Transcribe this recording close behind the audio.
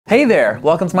Hey there,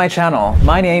 welcome to my channel.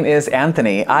 My name is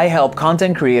Anthony. I help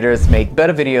content creators make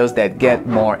better videos that get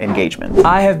more engagement.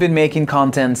 I have been making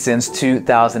content since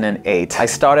 2008. I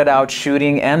started out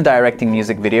shooting and directing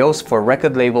music videos for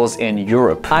record labels in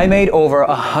Europe. I made over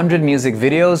 100 music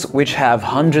videos which have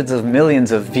hundreds of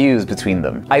millions of views between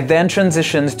them. I then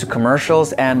transitioned to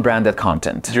commercials and branded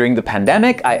content. During the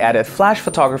pandemic, I added flash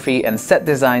photography and set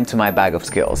design to my bag of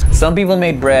skills. Some people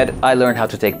made bread, I learned how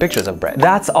to take pictures of bread.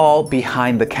 That's all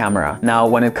behind the camera. Now,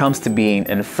 when it comes to being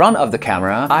in front of the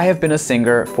camera, I have been a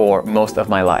singer for most of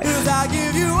my life.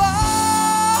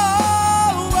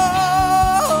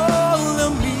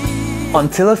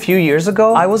 Until a few years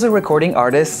ago, I was a recording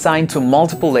artist signed to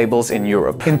multiple labels in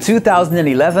Europe. In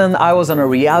 2011, I was on a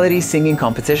reality singing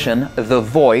competition, The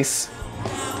Voice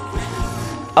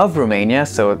of Romania,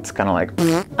 so it's kind of like,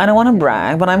 I don't want to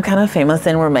brag, but I'm kind of famous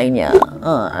in Romania.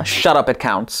 Shut up, it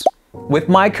counts. With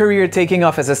my career taking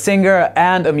off as a singer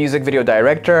and a music video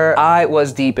director, I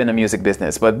was deep in the music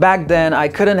business. But back then, I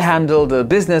couldn't handle the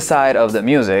business side of the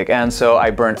music, and so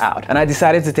I burnt out. And I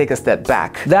decided to take a step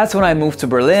back. That's when I moved to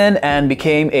Berlin and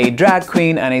became a drag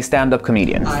queen and a stand-up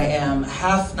comedian. I am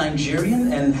half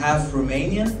Nigerian and half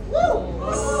Romanian.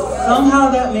 Somehow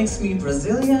that makes me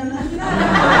Brazilian.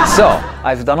 So,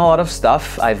 I've done a lot of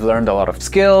stuff, I've learned a lot of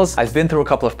skills, I've been through a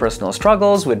couple of personal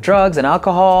struggles with drugs and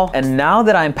alcohol, and now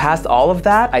that I'm past all of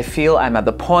that, I feel I'm at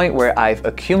the point where I've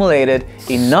accumulated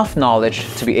enough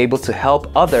knowledge to be able to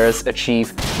help others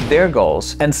achieve their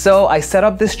goals. And so I set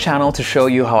up this channel to show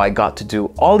you how I got to do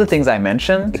all the things I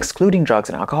mentioned, excluding drugs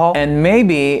and alcohol, and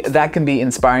maybe that can be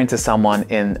inspiring to someone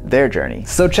in their journey.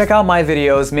 So check out my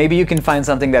videos, maybe you can find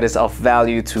something that is of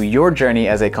value to your journey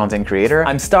as a content creator.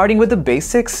 I'm starting with the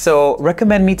basics, so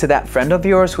recommend me to that friend of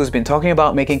yours who's been talking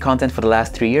about making content for the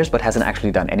last 3 years but hasn't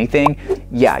actually done anything.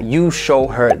 Yeah, you show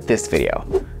her this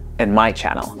video and my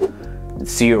channel.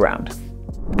 See you around.